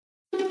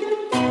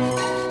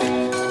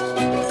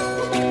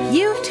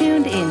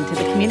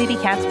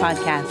Cats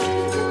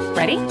podcast.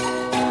 Ready?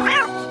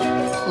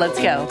 Let's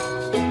go.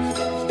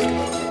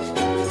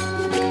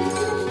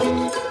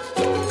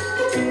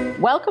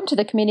 Welcome to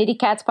the Community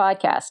Cats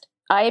podcast.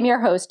 I am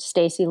your host,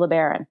 Tracie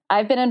LeBaron.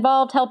 I've been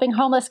involved helping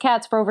homeless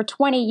cats for over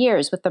 20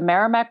 years with the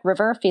Merrimack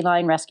River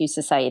Feline Rescue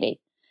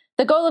Society.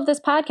 The goal of this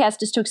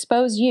podcast is to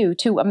expose you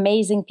to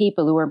amazing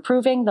people who are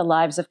improving the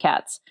lives of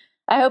cats.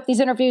 I hope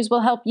these interviews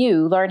will help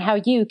you learn how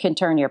you can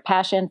turn your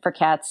passion for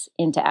cats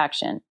into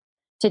action.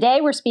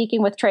 Today, we're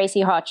speaking with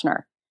Tracie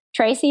Hotchner.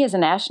 Tracie is a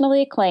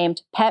nationally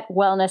acclaimed pet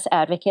wellness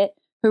advocate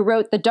who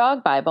wrote the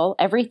Dog Bible,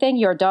 Everything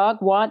Your Dog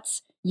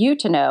Wants You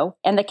to Know,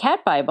 and the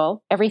Cat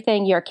Bible,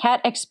 Everything Your Cat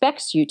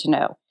Expects You to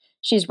Know.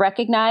 She's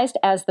recognized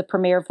as the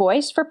premier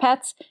voice for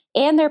pets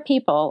and their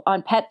people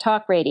on Pet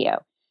Talk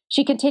Radio.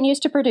 She continues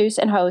to produce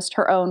and host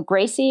her own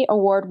Gracie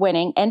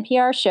Award-winning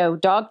NPR show,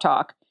 Dog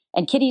Talk,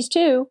 and Kitties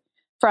Too,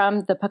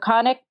 from the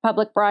Peconic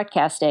Public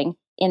Broadcasting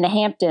in the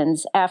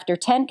Hamptons after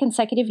 10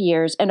 consecutive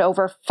years and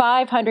over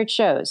 500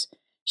 shows.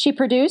 She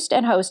produced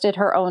and hosted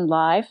her own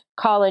live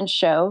call-in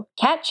show,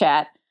 Cat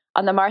Chat,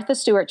 on the Martha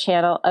Stewart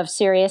channel of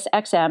Sirius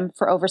XM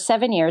for over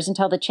 7 years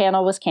until the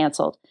channel was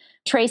canceled.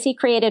 Tracie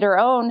created her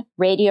own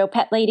Radio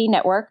Pet Lady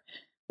Network,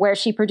 where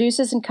she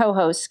produces and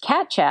co-hosts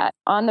Cat Chat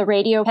on the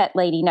Radio Pet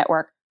Lady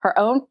Network, her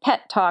own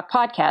Pet Talk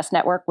podcast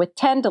network with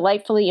 10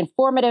 delightfully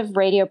informative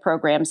radio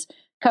programs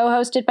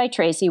co-hosted by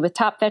Tracie with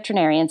top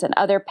veterinarians and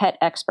other pet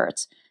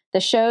experts. The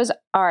shows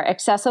are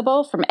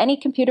accessible from any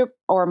computer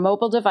or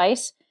mobile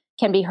device,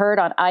 can be heard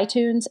on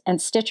iTunes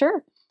and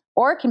Stitcher,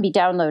 or can be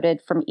downloaded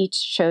from each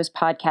show's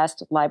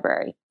podcast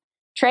library.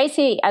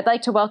 Tracie, I'd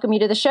like to welcome you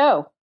to the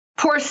show.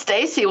 Poor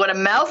Stacy, what a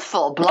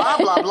mouthful. Blah,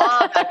 blah,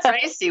 blah.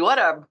 Tracie, what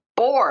a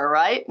bore,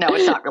 right? No,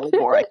 it's not really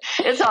boring.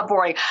 It's not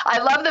boring. I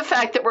love the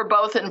fact that we're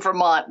both in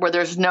Vermont where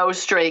there's no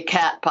stray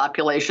cat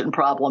population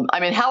problem. I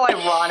mean, how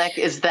ironic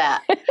is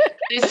that?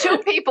 These two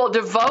people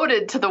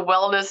devoted to the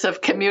wellness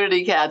of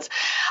community cats.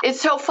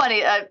 It's so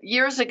funny.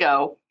 Years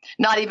ago,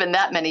 not even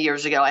that many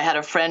years ago, I had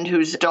a friend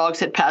whose dogs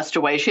had passed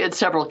away. She had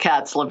several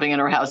cats living in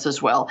her house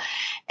as well.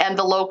 And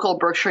the local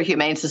Berkshire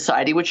Humane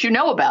Society, which you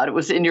know about, it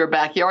was in your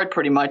backyard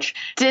pretty much,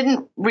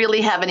 didn't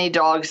really have any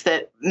dogs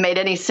that made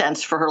any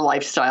sense for her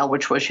lifestyle,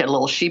 which was she had a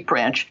little sheep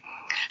ranch.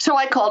 So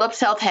I called up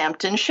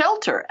Southampton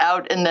Shelter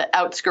out in the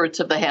outskirts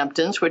of the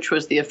Hamptons, which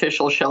was the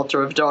official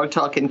shelter of Dog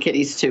Talk and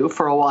Kitties Too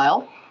for a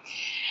while.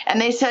 And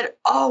they said,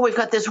 oh, we've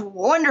got this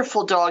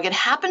wonderful dog. It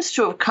happens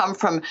to have come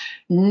from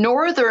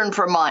northern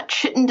Vermont,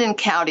 Chittenden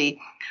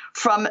County,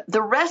 from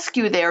the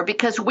rescue there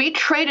because we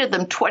traded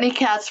them 20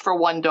 cats for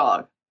one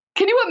dog.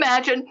 Can you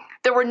imagine?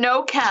 There were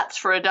no cats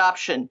for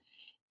adoption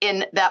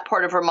in that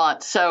part of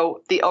Vermont.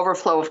 So the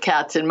overflow of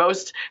cats in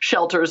most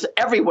shelters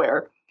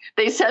everywhere,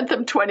 they sent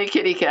them 20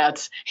 kitty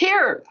cats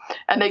here.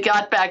 And they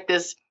got back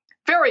this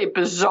very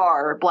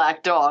bizarre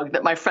black dog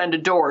that my friend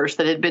adores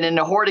that had been in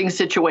a hoarding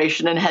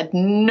situation and had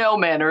no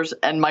manners,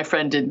 and my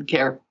friend didn't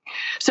care.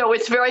 So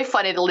it's very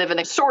funny to live in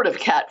a sort of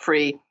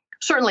cat-free,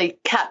 certainly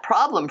cat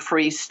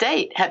problem-free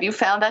state. Have you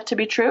found that to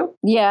be true?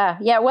 Yeah.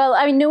 Well,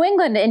 I mean, New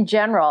England in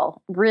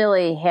general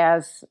really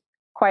has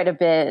quite a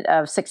bit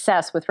of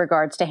success with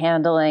regards to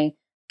handling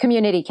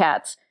community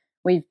cats.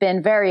 We've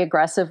been very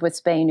aggressive with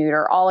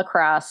spay-neuter all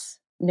across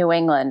New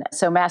England.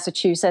 So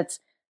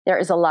Massachusetts, there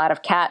is a lot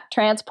of cat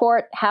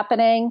transport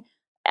happening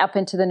up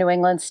into the New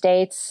England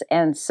states.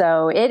 And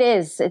so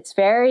it's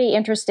very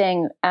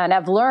interesting. And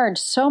I've learned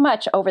so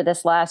much over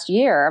this last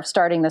year of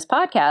starting this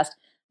podcast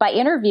by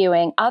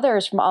interviewing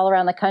others from all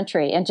around the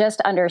country and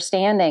just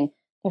understanding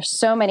there's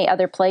so many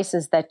other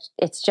places that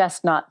it's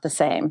just not the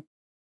same.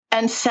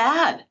 And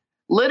sad.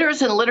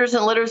 Litters and litters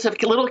and litters of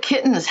little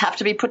kittens have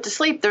to be put to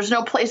sleep. There's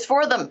no place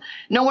for them,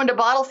 no one to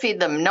bottle feed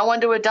them, no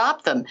one to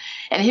adopt them.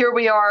 And here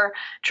we are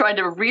trying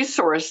to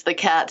resource the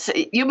cats.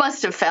 You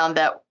must have found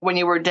that when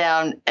you were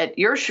down at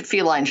your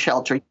feline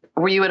shelter.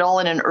 Were you at all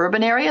in an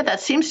urban area? That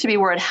seems to be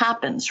where it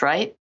happens,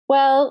 right?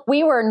 Well,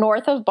 we were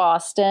north of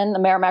Boston. The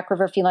Merrimack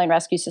River Feline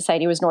Rescue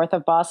Society was north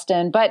of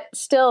Boston, but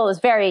still is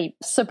very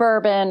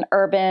suburban,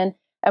 urban.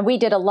 And we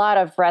did a lot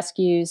of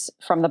rescues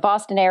from the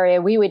Boston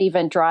area. We would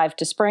even drive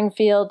to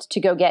Springfield to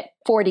go get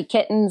 40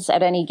 kittens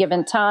at any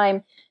given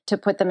time to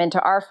put them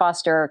into our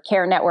foster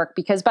care network.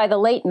 Because by the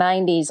late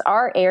 90s,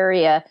 our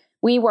area,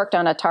 we worked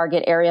on a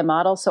target area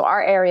model. So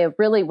our area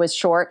really was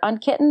short on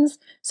kittens.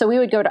 So we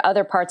would go to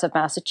other parts of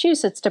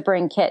Massachusetts to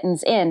bring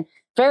kittens in.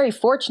 Very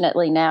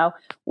fortunately now,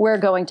 we're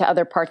going to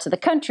other parts of the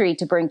country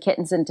to bring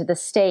kittens into the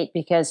state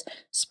because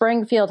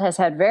Springfield has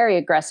had very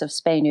aggressive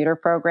spay-neuter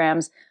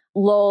programs.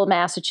 Lowell,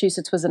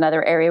 Massachusetts was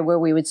another area where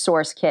we would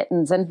source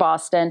kittens, and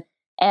Boston.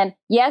 And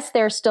yes,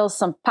 there's still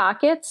some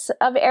pockets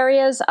of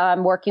areas.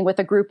 I'm working with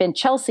a group in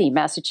Chelsea,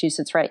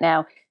 Massachusetts right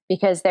now,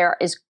 because there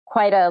is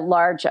quite a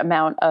large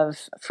amount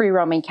of free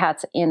roaming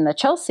cats in the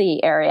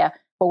Chelsea area.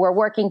 But we're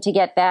working to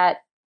get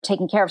that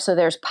taken care of. So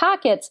there's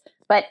pockets,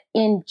 but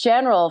in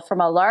general,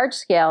 from a large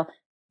scale,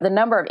 the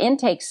number of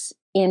intakes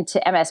into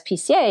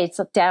MSPCA, it's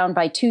down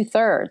by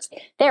 2/3.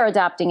 They're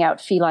adopting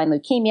out feline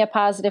leukemia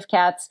positive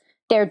cats,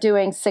 They're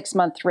doing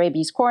 6-month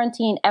rabies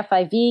quarantine.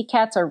 FIV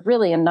cats are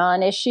really a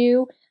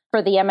non-issue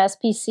for the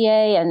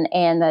MSPCA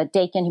and the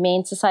Dakin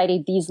Humane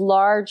Society. These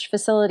large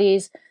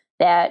facilities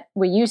that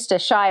we used to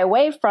shy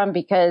away from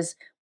because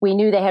we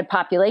knew they had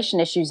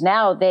population issues.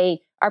 Now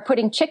they are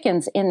putting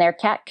chickens in their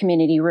cat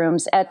community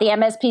rooms at the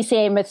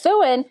MSPCA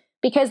Methuen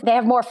because they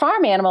have more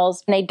farm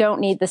animals and they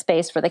don't need the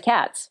space for the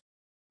cats.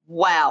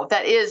 Wow,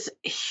 that is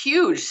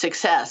huge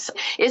success.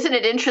 Isn't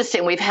it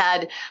interesting? We've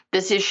had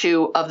this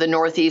issue of the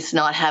Northeast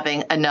not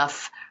having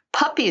enough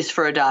puppies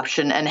for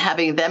adoption and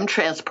having them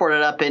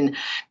transported up in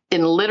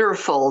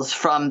litterfuls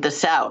from the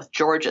South,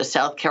 Georgia,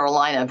 South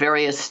Carolina,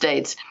 various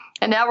states.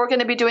 And now we're going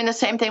to be doing the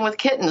same thing with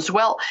kittens.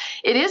 Well,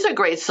 it is a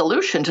great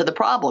solution to the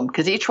problem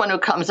because each one who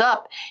comes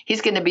up,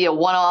 he's going to be a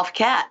one-off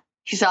cat.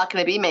 He's not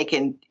going to be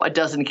making a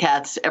dozen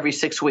cats every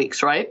 6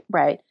 weeks, right?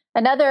 Right.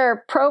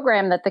 Another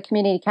program that the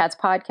Community Cats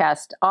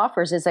podcast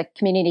offers is a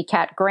Community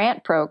Cat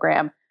Grant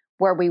program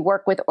where we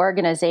work with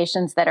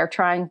organizations that are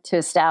trying to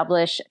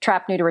establish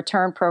trap, neuter,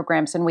 return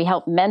programs, and we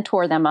help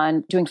mentor them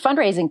on doing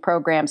fundraising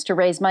programs to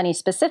raise money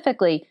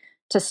specifically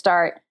to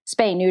start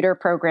spay-neuter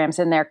programs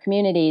in their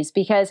communities,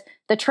 because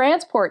the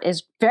transport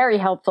is very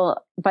helpful,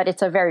 but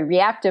it's a very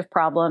reactive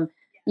problem.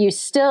 You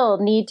still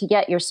need to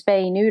get your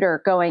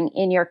spay-neuter going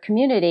in your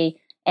community.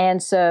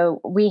 And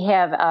so we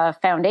have a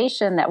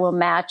foundation that will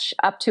match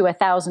up to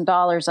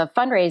 $1,000 of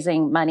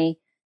fundraising money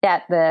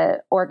that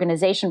the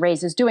organization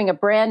raises, doing a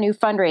brand new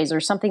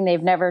fundraiser, something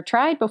they've never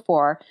tried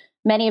before.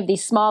 Many of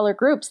these smaller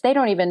groups, they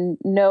don't even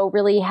know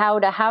really how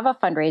to have a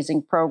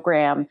fundraising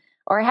program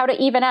or how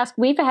to even ask.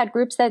 We've had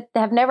groups that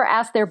have never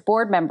asked their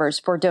board members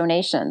for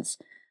donations.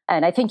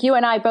 And I think you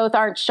and I both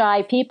aren't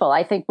shy people.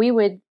 I think we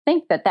would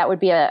think that that would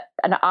be an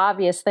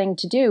obvious thing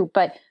to do.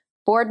 But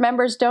board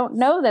members don't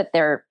know that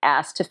they're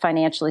asked to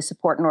financially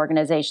support an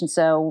organization.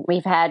 So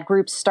we've had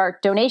groups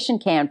start donation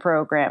can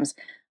programs,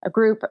 a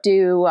group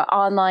do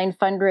online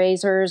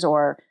fundraisers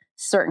or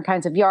certain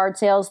kinds of yard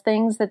sales,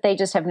 things that they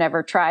just have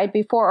never tried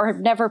before or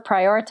have never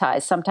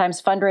prioritized.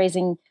 Sometimes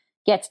fundraising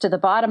gets to the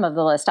bottom of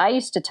the list. I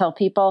used to tell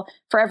people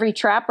for every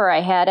trapper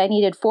I had, I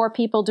needed 4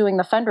 people doing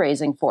the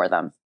fundraising for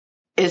them.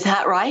 Is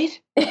that right?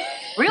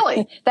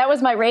 Really? That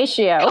was my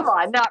ratio. Come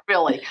on, not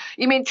really.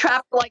 You mean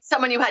trapper like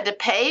someone you had to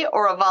pay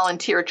or a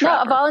volunteer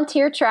trapper? No, a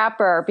volunteer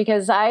trapper,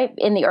 because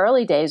in the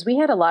early days, we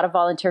had a lot of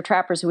volunteer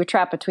trappers who would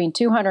trap between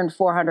 200 and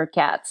 400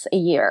 cats a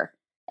year.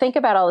 Think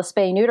about all the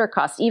spay-neuter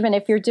costs, even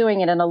if you're doing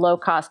it in a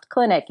low-cost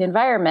clinic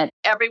environment.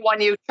 Everyone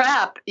you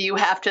trap, you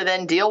have to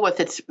then deal with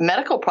its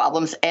medical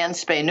problems and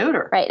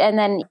spay-neuter. Right, and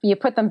then you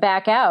put them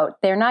back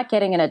out. They're not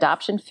getting an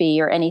adoption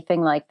fee or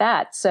anything like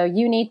that. So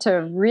you need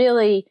to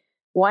really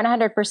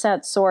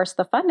 100% source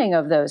the funding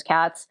of those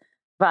cats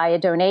via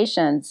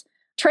donations.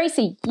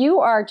 Tracie,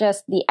 you are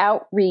just the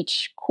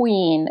outreach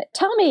queen.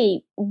 Tell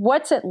me,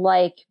 what's it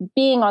like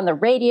being on the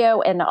radio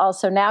and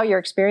also now your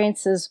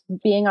experiences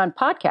being on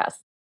podcasts?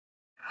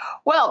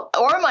 Well,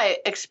 or my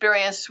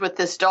experience with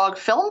this dog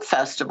film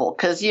festival,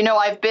 because,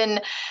 I've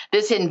been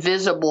this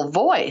invisible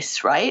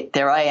voice, right?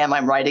 There I am.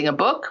 I'm writing a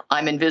book.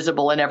 I'm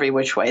invisible in every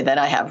which way. Then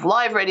I have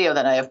live radio.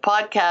 Then I have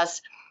podcasts.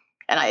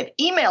 And I have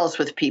emails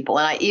with people.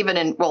 And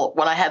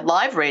when I had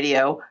live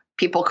radio,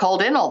 people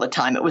called in all the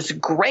time. It was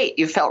great.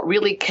 You felt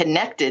really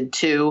connected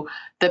to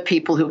the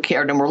people who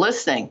cared and were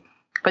listening.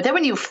 But then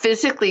when you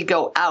physically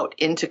go out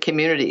into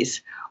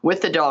communities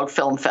with the Dog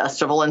Film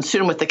Festival and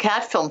soon with the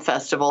Cat Film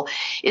Festival,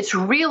 it's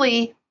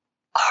really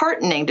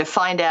heartening to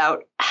find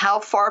out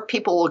how far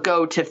people will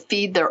go to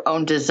feed their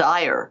own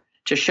desire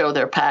to show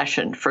their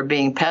passion for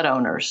being pet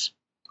owners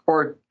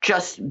or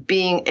just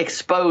being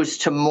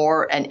exposed to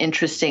more and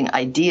interesting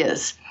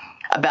ideas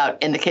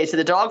about, in the case of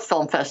the Dog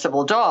Film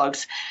Festival,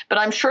 dogs. But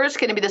I'm sure it's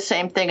going to be the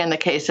same thing in the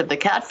case of the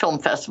Cat Film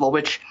Festival,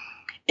 which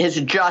has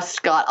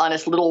just got on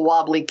its little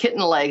wobbly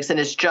kitten legs and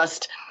is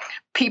just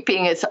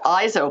peeping its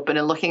eyes open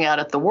and looking out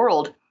at the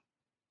world.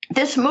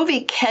 This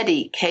movie,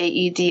 Kedi,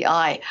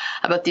 K-E-D-I,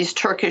 about these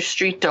Turkish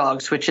street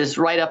dogs, which is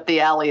right up the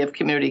alley of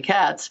community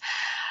cats,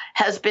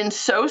 has been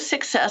so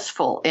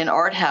successful in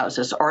art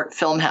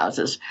film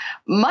houses,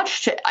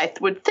 much to, I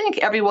would think,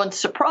 everyone's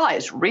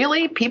surprise.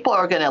 Really? People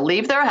are going to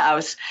leave their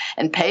house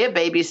and pay a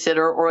babysitter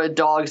or a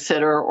dog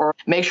sitter or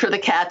make sure the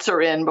cats are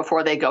in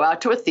before they go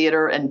out to a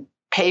theater and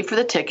pay for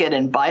the ticket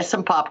and buy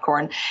some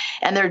popcorn.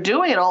 And they're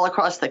doing it all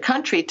across the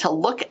country to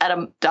look at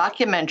a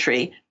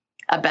documentary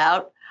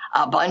about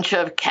a bunch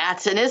of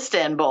cats in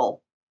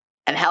Istanbul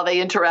and how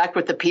they interact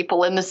with the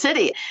people in the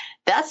city.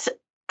 That's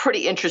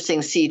pretty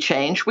interesting sea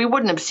change. We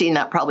wouldn't have seen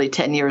that probably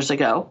 10 years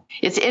ago.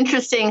 It's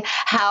interesting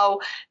how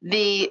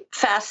the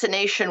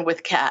fascination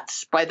with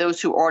cats by those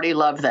who already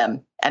love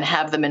them and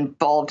have them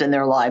involved in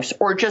their lives,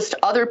 or just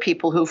other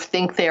people who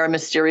think they are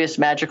mysterious,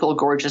 magical,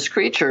 gorgeous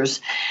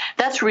creatures,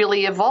 that's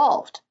really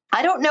evolved.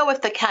 I don't know if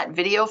the Cat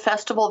Video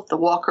Festival at the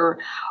Walker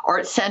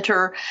Art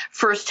Center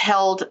first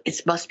held,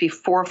 it must be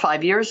 4 or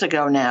 5 years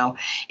ago now,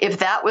 if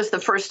that was the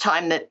first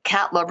time that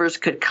cat lovers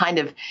could kind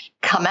of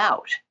come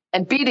out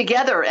and be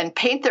together and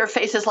paint their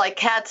faces like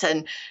cats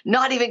and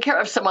not even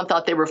care if someone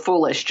thought they were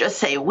foolish. Just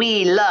say,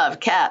 we love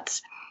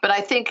cats. But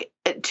I think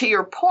to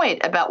your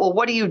point about, well,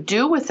 what do you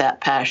do with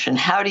that passion?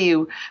 How do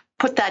you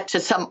put that to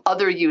some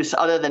other use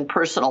other than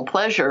personal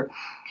pleasure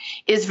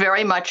is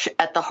very much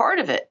at the heart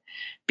of it.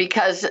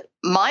 Because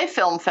my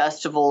film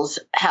festivals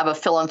have a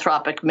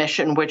philanthropic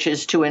mission, which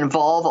is to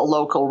involve a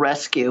local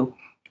rescue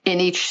in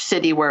each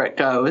city where it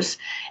goes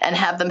and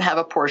have them have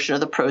a portion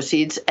of the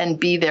proceeds and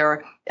be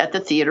there at the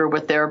theater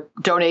with their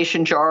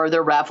donation jar or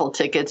their raffle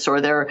tickets or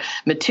their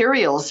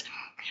materials.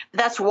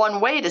 That's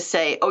one way to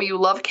say, oh, you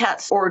love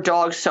cats or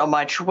dogs so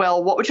much.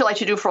 Well, what would you like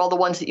to do for all the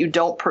ones that you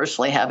don't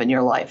personally have in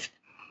your life?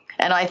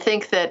 And I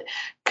think that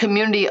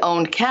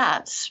community-owned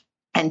cats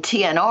and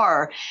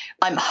TNR,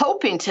 I'm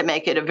hoping to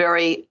make it a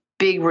very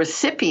big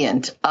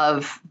recipient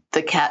of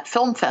the Cat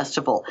Film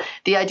Festival.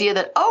 The idea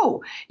that,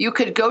 oh, you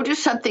could go do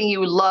something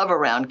you love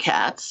around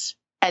cats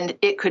and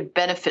it could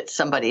benefit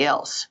somebody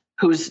else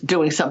who's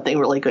doing something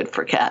really good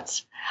for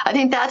cats. I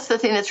think that's the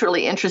thing that's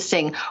really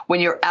interesting when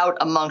you're out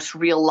amongst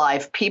real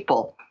live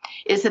people,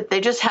 is that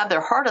they just have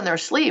their heart on their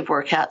sleeve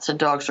where cats and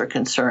dogs are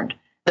concerned.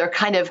 They're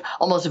kind of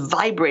almost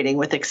vibrating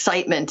with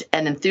excitement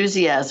and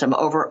enthusiasm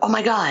over, oh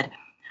my God,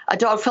 a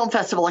dog film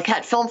festival, a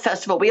cat film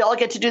festival. We all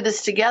get to do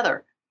this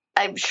together.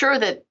 I'm sure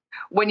that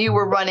when you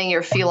were running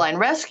your feline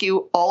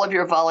rescue, all of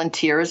your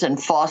volunteers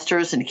and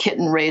fosters and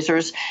kitten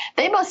raisers,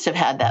 they must have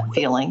had that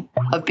feeling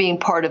of being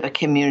part of a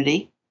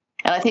community.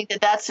 And I think that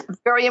that's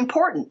very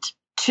important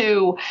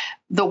to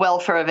the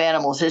welfare of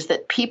animals, is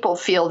that people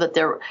feel that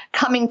they're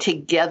coming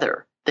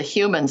together, the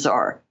humans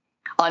are,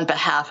 on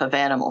behalf of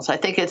animals. I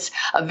think it's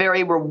a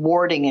very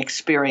rewarding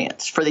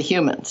experience for the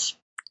humans.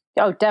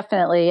 Oh,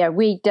 definitely. Yeah,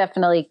 we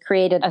definitely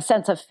created a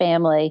sense of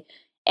family.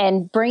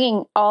 And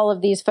bringing all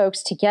of these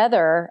folks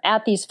together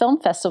at these film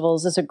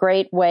festivals is a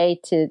great way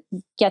to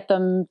get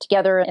them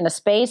together in a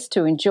space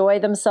to enjoy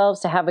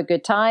themselves, to have a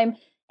good time,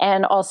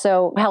 and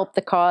also help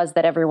the cause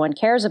that everyone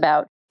cares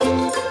about.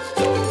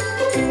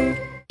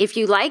 If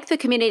you like the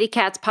Community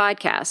Cats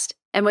podcast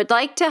and would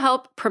like to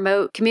help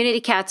promote community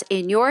cats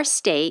in your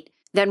state,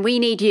 then we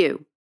need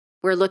you.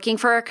 We're looking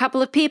for a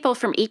couple of people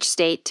from each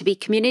state to be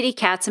Community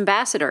Cats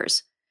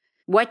ambassadors.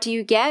 What do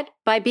you get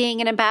by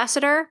being an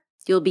ambassador?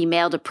 You'll be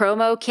mailed a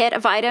promo kit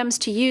of items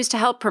to use to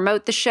help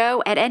promote the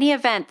show at any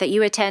event that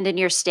you attend in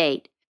your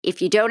state.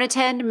 If you don't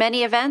attend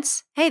many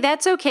events, hey,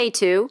 that's okay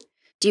too.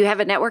 Do you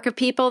have a network of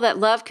people that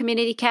love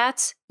community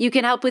cats? You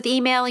can help with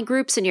emailing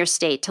groups in your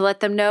state to let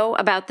them know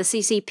about the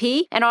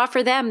CCP and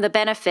offer them the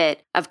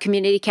benefit of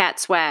community cat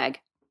swag.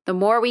 The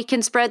more we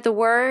can spread the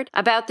word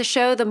about the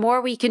show, the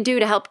more we can do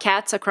to help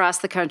cats across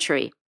the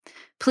country.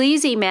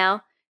 Please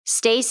email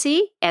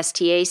Stacy,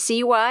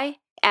 Stacy,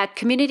 at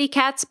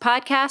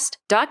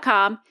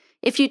communitycatspodcast.com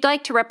if you'd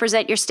like to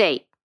represent your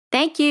state.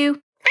 Thank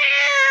you.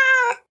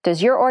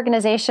 Does your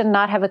organization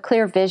not have a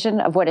clear vision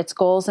of what its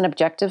goals and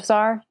objectives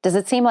are? Does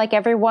it seem like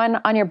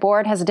everyone on your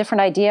board has a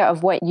different idea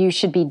of what you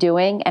should be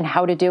doing and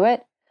how to do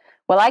it?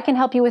 Well, I can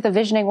help you with a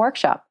visioning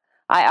workshop.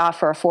 I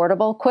offer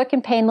affordable, quick,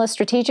 and painless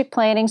strategic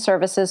planning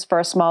services for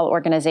a small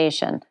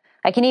organization.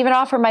 I can even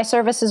offer my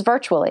services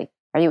virtually.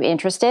 Are you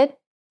interested?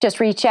 Just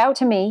reach out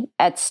to me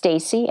at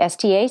Stacy,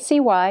 Stacy,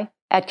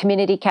 at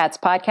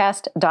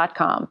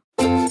communitycatspodcast.com.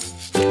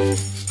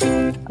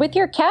 With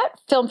your cat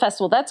film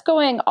festival, that's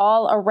going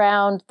all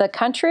around the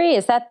country.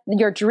 Is that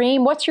your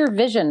dream? What's your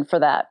vision for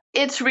that?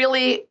 It's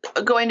really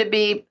going to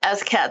be,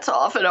 as cats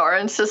often are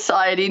in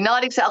society,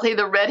 not exactly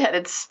the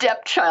redheaded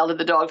stepchild of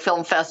the Dog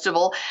Film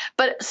Festival,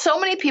 but so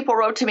many people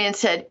wrote to me and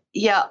said,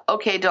 yeah,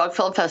 okay, Dog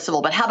Film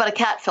Festival, but how about a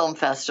cat film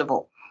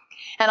festival?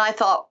 And I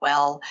thought,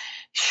 well,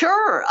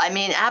 sure. I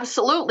mean,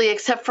 absolutely,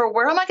 except for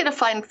where am I going to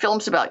find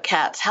films about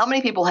cats? How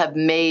many people have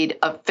made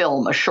a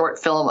film, a short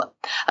film,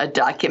 a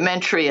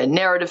documentary, a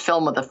narrative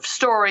film with a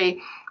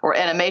story or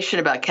animation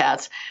about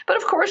cats? But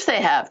of course they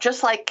have,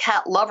 just like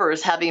cat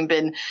lovers having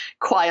been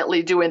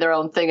quietly doing their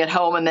own thing at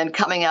home and then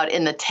coming out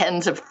in the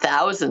tens of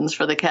thousands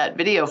for the Cat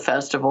Video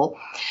Festival.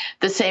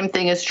 The same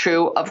thing is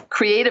true of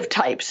creative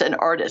types and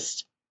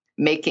artists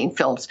making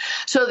films.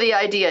 So the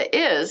idea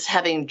is,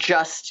 having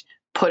just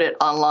put it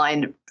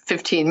online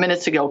 15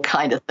 minutes ago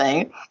kind of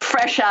thing,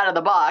 fresh out of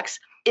the box,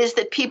 is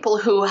that people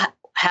who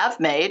have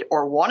made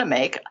or want to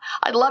make,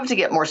 I'd love to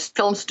get more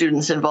film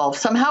students involved.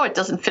 Somehow it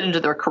doesn't fit into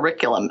their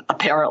curriculum,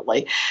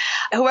 apparently.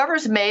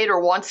 Whoever's made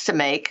or wants to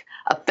make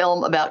a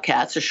film about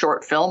cats, a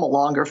short film, a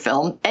longer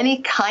film,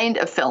 any kind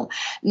of film,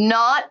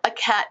 not a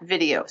cat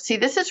video. See,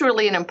 this is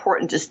really an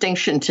important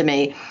distinction to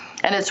me,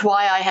 and it's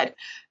why I had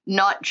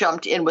not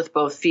jumped in with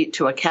both feet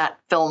to a cat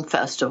film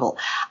festival.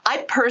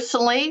 I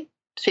personally,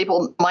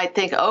 people might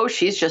think, oh,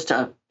 she's just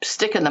a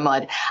stick in the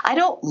mud. I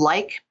don't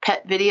like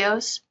pet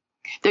videos.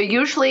 They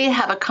usually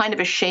have a kind of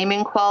a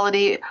shaming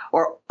quality,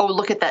 or, oh,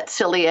 look at that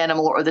silly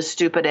animal, or the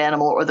stupid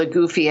animal, or the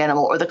goofy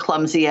animal, or the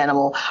clumsy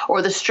animal,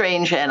 or the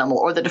strange animal,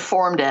 or the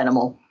deformed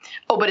animal.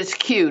 Oh, but it's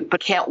cute, but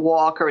can't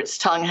walk, or its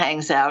tongue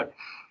hangs out.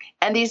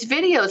 And these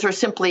videos are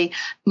simply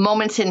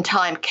moments in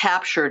time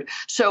captured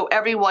so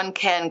everyone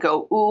can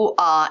go ooh,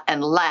 ah,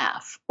 and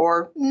laugh,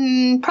 or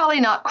probably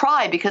not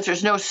cry because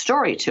there's no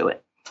story to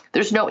it.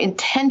 There's no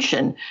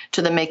intention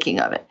to the making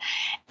of it.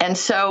 And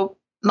so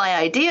my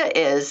idea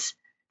is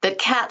that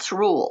cats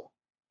rule.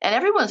 And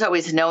everyone's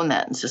always known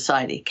that in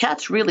society.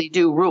 Cats really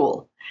do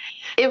rule.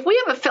 If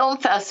we have a film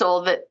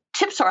festival that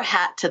tips our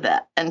hat to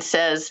that and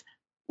says,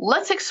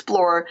 let's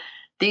explore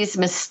these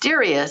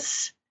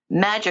mysterious,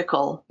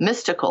 magical,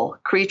 mystical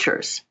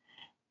creatures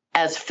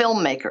as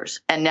filmmakers.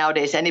 And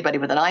nowadays, anybody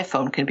with an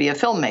iPhone can be a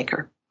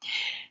filmmaker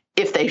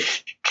if they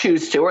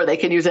choose to, or they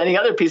can use any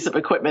other piece of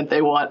equipment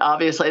they want.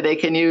 Obviously, they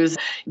can use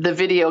the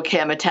video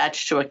cam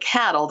attached to a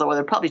cat, although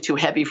they're probably too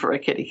heavy for a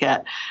kitty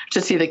cat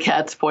to see the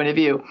cat's point of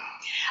view.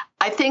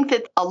 I think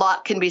that a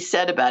lot can be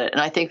said about it,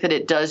 and I think that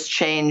it does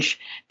change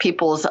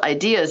people's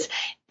ideas.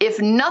 If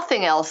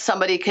nothing else,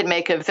 somebody could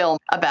make a film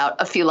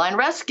about a feline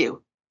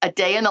rescue, a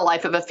day in the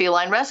life of a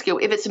feline rescue.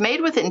 If it's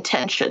made with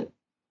intention,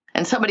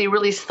 and somebody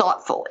really is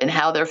thoughtful in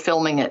how they're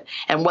filming it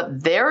and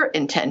what their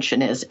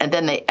intention is, and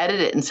then they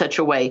edit it in such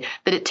a way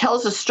that it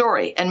tells a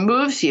story and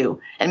moves you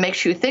and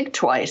makes you think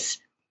twice,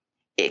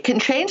 it can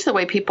change the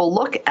way people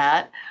look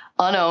at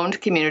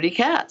unowned community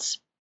cats.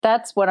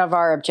 That's one of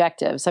our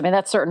objectives. I mean,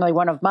 that's certainly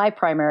one of my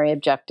primary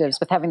objectives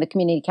with having the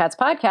Community Cats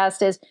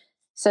podcast, is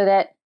so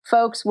that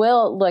folks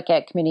will look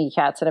at community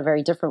cats in a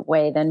very different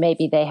way than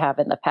maybe they have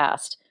in the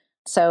past.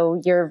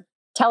 So you're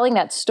telling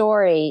that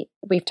story.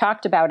 We've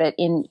talked about it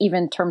in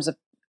even terms of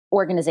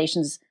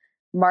organizations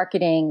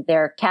marketing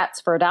their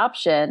cats for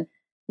adoption.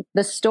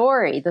 The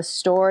story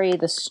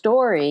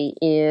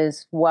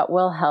is what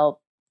will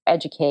help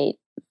educate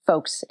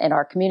folks in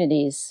our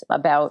communities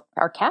about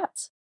our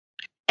cats.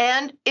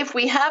 And if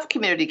we have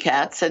community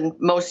cats, and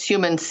most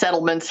human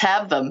settlements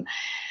have them,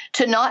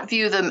 to not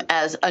view them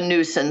as a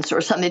nuisance or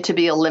something to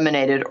be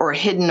eliminated or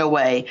hidden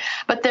away,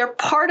 but they're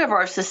part of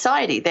our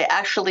society. They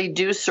actually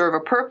do serve a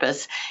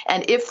purpose.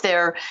 And if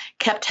they're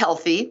kept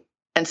healthy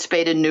and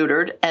spayed and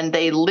neutered, and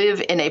they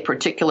live in a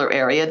particular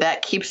area,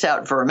 that keeps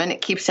out vermin.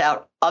 It keeps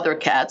out other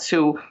cats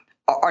who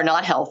are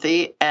not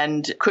healthy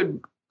and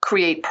could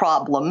create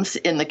problems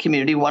in the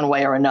community one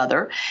way or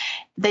another.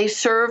 They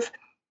serve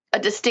a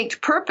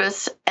distinct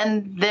purpose,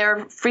 and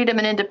their freedom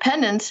and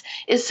independence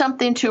is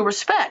something to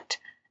respect,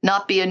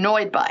 not be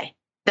annoyed by.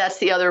 That's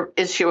the other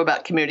issue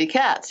about community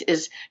cats,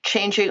 is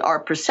changing our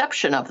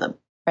perception of them.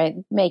 Right.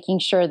 Making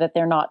sure that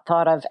they're not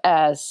thought of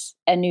as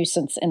a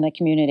nuisance in the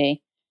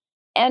community.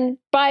 And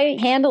by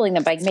handling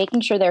them, by making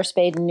sure they're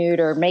spayed and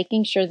neutered,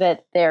 making sure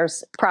that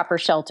there's proper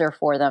shelter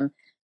for them,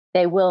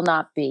 they will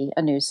not be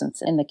a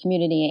nuisance in the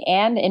community.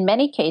 And in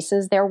many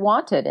cases, they're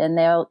wanted and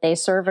they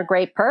serve a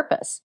great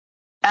purpose.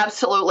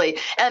 Absolutely.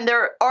 And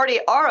there already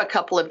are a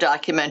couple of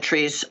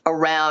documentaries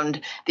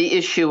around the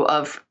issue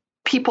of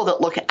people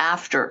that look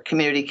after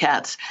community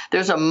cats.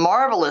 There's a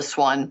marvelous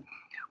one,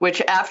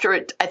 which after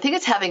it, I think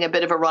it's having a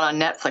bit of a run on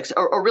Netflix.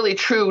 A really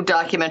true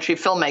documentary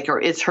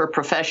filmmaker. It's her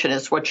profession.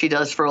 It's what she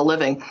does for a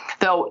living.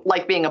 Though,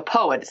 like being a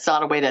poet, it's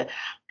not a way to,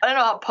 I don't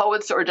know how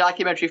poets or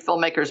documentary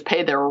filmmakers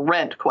pay their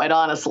rent, quite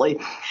honestly.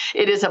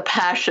 It is a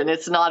passion.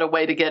 It's not a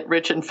way to get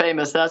rich and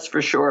famous, that's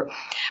for sure.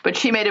 But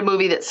she made a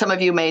movie that some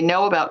of you may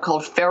know about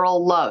called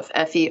Feral Love,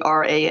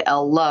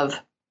 Feral Love.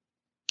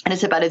 And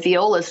it's about a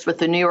violist with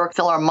the New York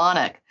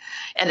Philharmonic.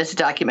 And it's a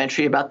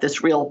documentary about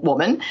this real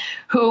woman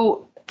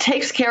who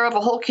takes care of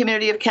a whole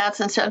community of cats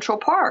in Central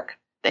Park.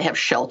 They have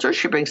shelter.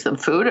 She brings them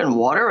food and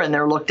water, and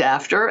they're looked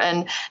after.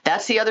 And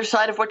that's the other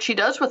side of what she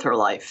does with her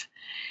life.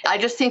 I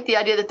just think the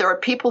idea that there are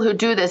people who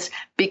do this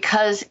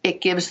because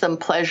it gives them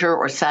pleasure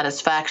or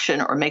satisfaction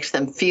or makes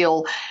them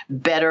feel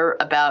better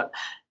about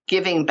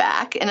giving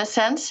back, in a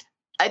sense.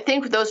 I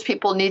think those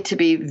people need to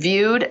be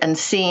viewed and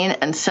seen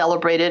and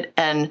celebrated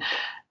and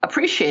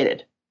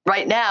appreciated.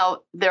 Right now,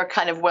 they're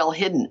kind of well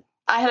hidden.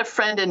 I had a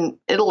friend in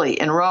Italy,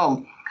 in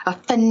Rome, a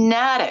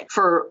fanatic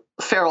for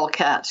feral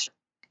cats.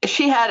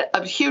 She had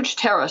a huge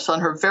terrace on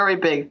her very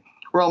big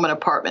Roman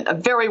apartment, a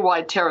very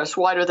wide terrace,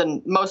 wider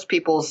than most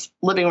people's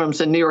living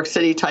rooms in New York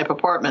City type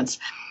apartments,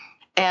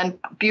 and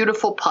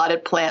beautiful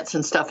potted plants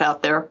and stuff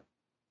out there.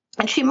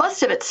 And she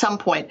must have at some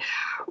point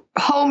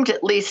homed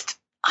at least,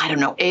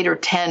 8 or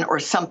 10 or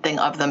something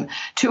of them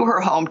to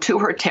her home, to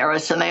her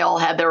terrace, and they all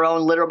had their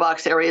own litter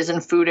box areas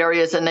and food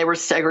areas, and they were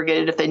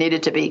segregated if they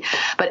needed to be.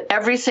 But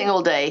every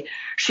single day,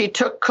 she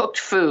took cooked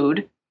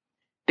food,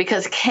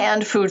 because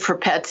canned food for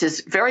pets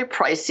is very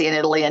pricey in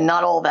Italy and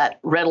not all that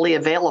readily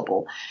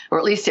available, or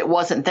at least it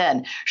wasn't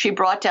then. She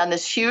brought down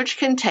this huge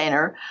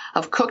container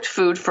of cooked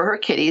food for her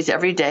kitties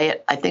every day.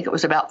 I think it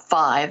was about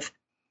 5.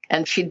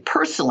 And she'd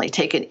personally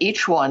taken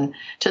each one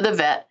to the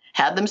vet,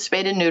 had them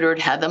spayed and neutered,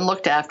 had them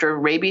looked after,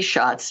 rabies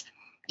shots.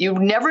 You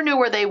never knew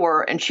where they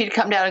were. And she'd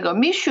come down and go,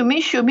 Mishu,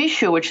 Mishu,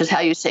 Mishu, which is how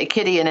you say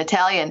kitty in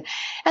Italian.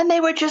 And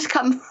they would just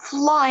come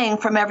flying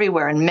from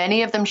everywhere. And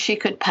many of them she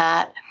could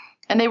pat.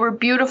 And they were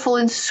beautiful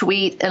and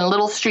sweet and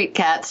little street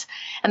cats.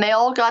 And they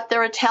all got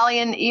their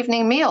Italian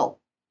evening meal.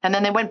 And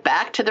then they went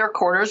back to their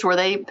corners where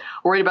they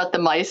worried about the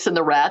mice and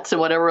the rats and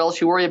whatever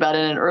else you worry about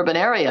in an urban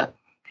area.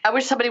 I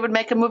wish somebody would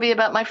make a movie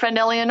about my friend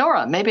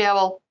Eleonora. Maybe I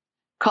will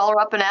call her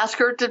up and ask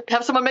her to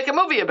have someone make a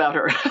movie about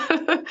her.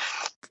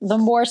 The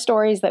more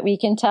stories that we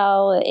can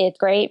tell, it's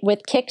great.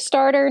 With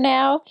Kickstarter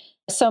now,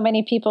 So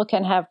many people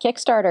can have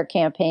Kickstarter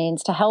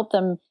campaigns to help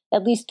them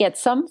at least get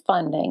some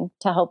funding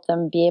to help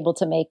them be able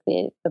to make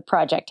the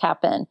project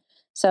happen.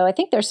 So I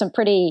think there's some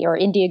pretty, or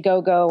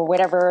Indiegogo or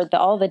whatever,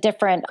 all the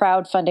different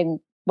crowdfunding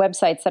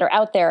websites that are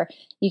out there.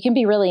 You can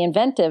be really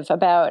inventive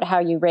about how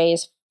you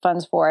raise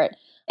funds for it.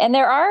 And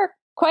there are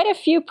quite a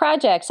few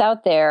projects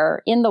out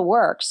there in the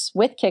works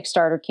with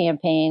Kickstarter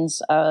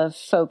campaigns of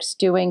folks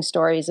doing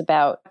stories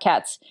about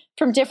cats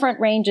from different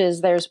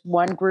ranges. There's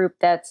one group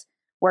that's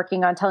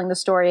working on telling the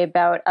story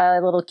about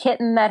a little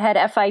kitten that had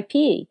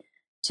FIP,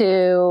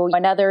 to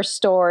another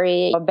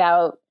story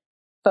about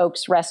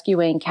folks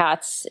rescuing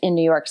cats in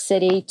New York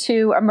City,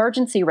 to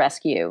emergency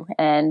rescue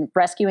and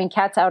rescuing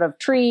cats out of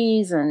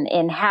trees and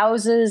in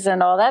houses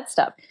and all that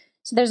stuff.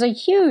 So there's a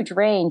huge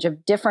range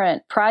of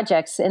different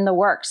projects in the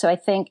works. So I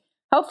think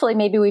hopefully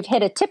maybe we've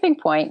hit a tipping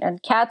point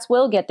and cats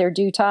will get their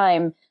due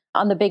time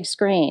on the big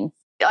screen.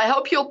 I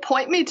hope you'll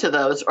point me to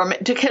those. Or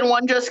can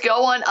one just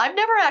go on? I've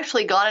never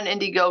actually gone on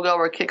Indiegogo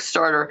or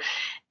Kickstarter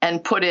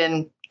and put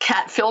in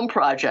cat film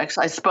projects.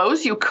 I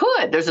suppose you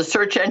could. There's a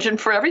search engine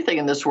for everything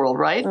in this world,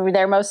 right?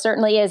 There most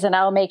certainly is. And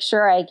I'll make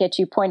sure I get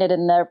you pointed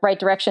in the right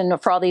direction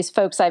for all these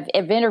folks. I've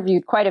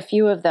interviewed quite a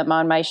few of them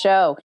on my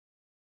show.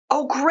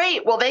 Oh,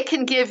 great. Well, they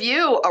can give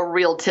you a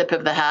real tip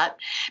of the hat,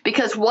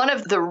 because one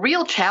of the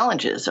real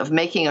challenges of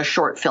making a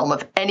short film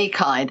of any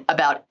kind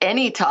about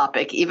any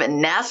topic,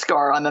 even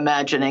NASCAR, I'm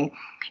imagining,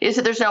 is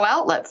that there's no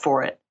outlet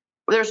for it.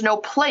 There's no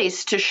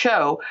place to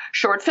show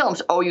short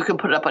films. Oh, you can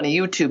put it up on a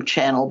YouTube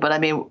channel, but I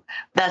mean,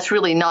 that's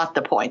really not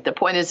the point. The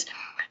point is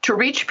to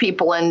reach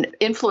people and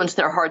influence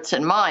their hearts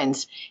and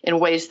minds in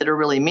ways that are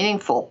really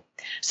meaningful.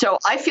 So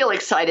I feel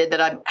excited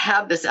that I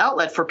have this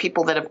outlet for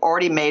people that have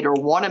already made or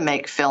want to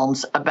make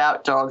films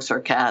about dogs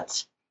or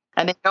cats.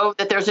 And they know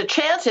that there's a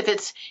chance if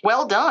it's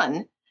well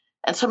done.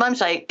 And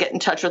sometimes I get in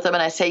touch with them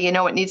and I say, you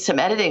know, it needs some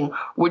editing.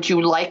 Would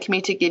you like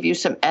me to give you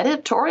some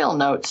editorial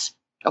notes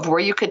of where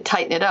you could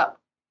tighten it up?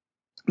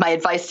 My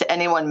advice to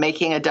anyone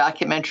making a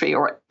documentary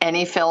or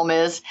any film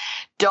is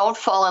don't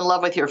fall in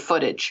love with your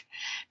footage,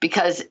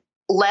 because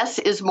less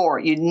is more.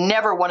 You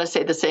never want to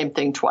say the same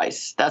thing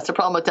twice. That's the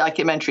problem with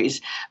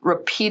documentaries.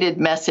 Repeated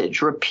message,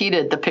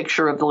 the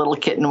picture of the little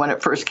kitten when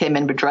it first came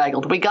in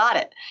bedraggled. We got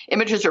it.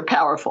 Images are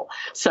powerful.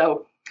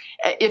 So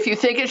if you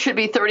think it should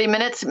be 30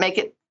 minutes, make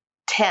it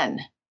 10.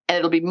 And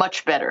it'll be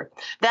much better.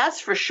 That's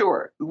for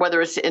sure,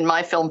 whether it's in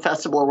my film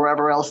festival or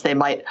wherever else they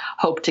might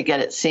hope to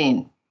get it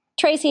seen.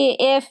 Tracie,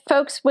 if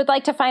folks would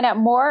like to find out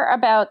more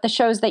about the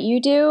shows that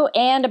you do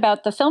and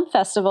about the film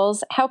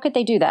festivals, how could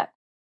they do that?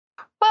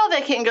 Well,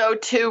 they can go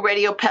to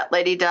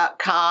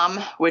radiopetlady.com,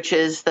 which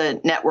is the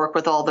network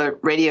with all the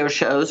radio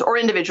shows, or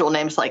individual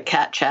names like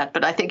Cat Chat.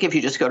 But I think if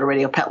you just go to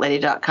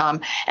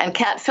radiopetlady.com and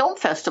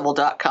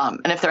catfilmfestival.com,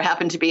 and if there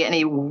happen to be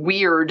any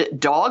weird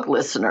dog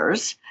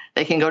listeners,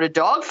 they can go to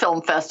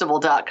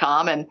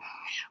dogfilmfestival.com. And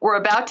we're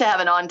about to have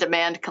an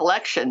on-demand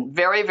collection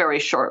very, very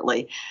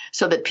shortly,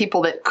 so that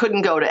people that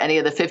couldn't go to any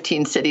of the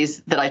 15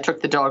 cities that I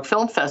took the Dog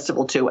Film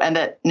Festival to, and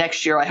that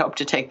next year I hope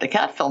to take the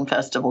Cat Film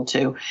Festival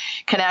to,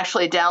 can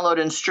actually download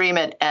and stream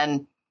it.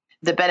 And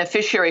the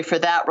beneficiary for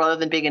that, rather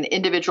than being an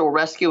individual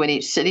rescue in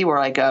each city where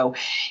I go,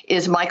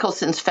 is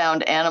Michelson's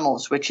Found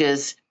Animals, which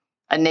is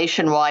a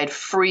nationwide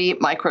free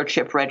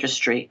microchip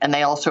registry. And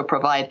they also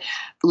provide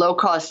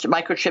low-cost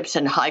microchips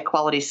and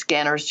high-quality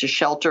scanners to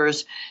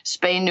shelters,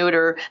 spay,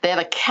 neuter. They have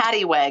a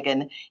caddy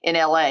wagon in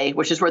L.A.,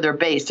 which is where they're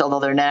based,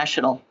 although they're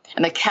national.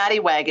 And the caddy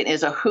wagon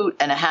is a hoot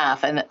and a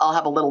half. And I'll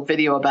have a little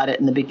video about it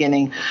in the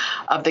beginning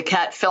of the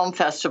Cat Film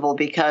Festival,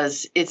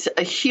 because it's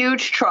a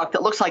huge truck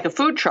that looks like a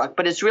food truck,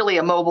 but it's really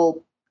a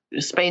mobile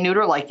spay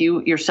neuter like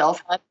you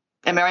yourself had.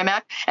 And Mary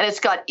Mac, and it's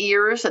got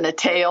ears and a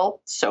tail.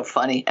 So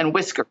funny. And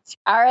whiskers.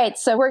 All right.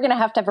 So we're going to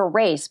have a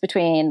race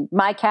between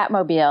my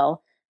Catmobile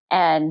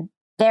and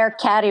their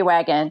caddy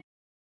wagon.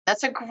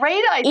 That's a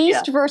great idea.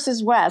 East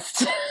versus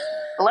West.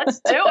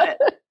 Let's do it.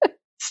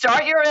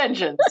 Start your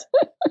engines.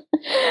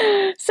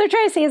 So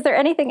Tracie, is there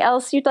anything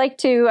else you'd like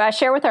to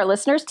share with our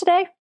listeners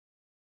today?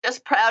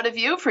 Just proud of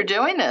you for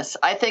doing this.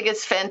 I think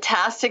it's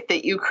fantastic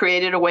that you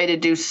created a way to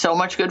do so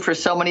much good for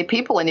so many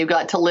people, and you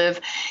got to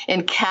live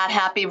in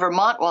cat-happy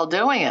Vermont while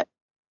doing it.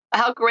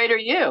 How great are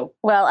you?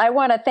 Well, I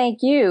want to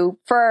thank you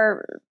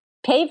for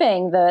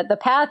paving the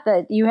path.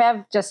 That you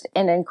have just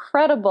an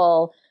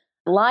incredible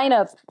line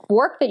of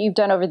work that you've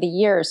done over the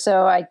years.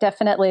 So I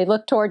definitely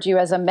look towards you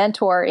as a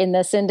mentor in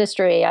this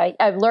industry.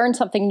 I've learned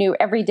something new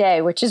every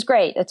day, which is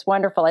great. It's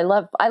wonderful.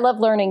 I love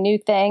learning new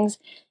things,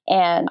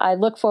 and I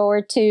look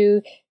forward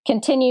to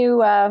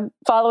continue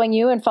following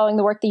you and following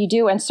the work that you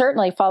do, and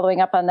certainly following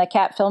up on the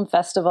Cat Film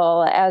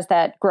Festival as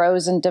that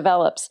grows and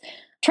develops.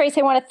 Tracie,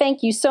 I want to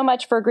thank you so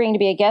much for agreeing to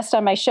be a guest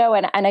on my show,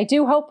 and I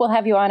do hope we'll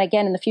have you on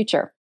again in the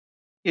future.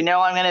 You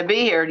know I'm going to be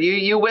here.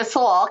 You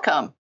whistle, I'll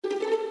come.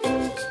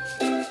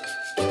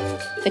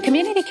 The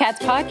Community Cats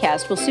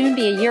podcast will soon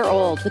be a year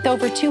old, with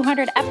over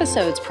 200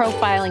 episodes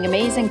profiling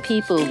amazing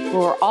people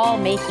who are all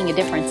making a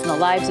difference in the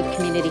lives of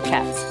community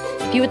cats.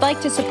 If you would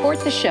like to support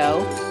the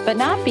show, but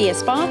not be a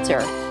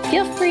sponsor,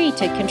 Feel free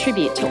to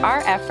contribute to our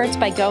efforts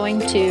by going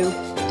to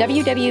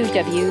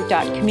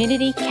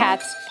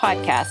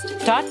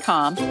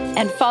www.communitycatspodcast.com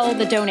and follow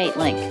the donate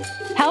link.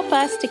 Help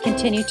us to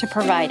continue to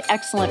provide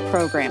excellent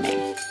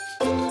programming.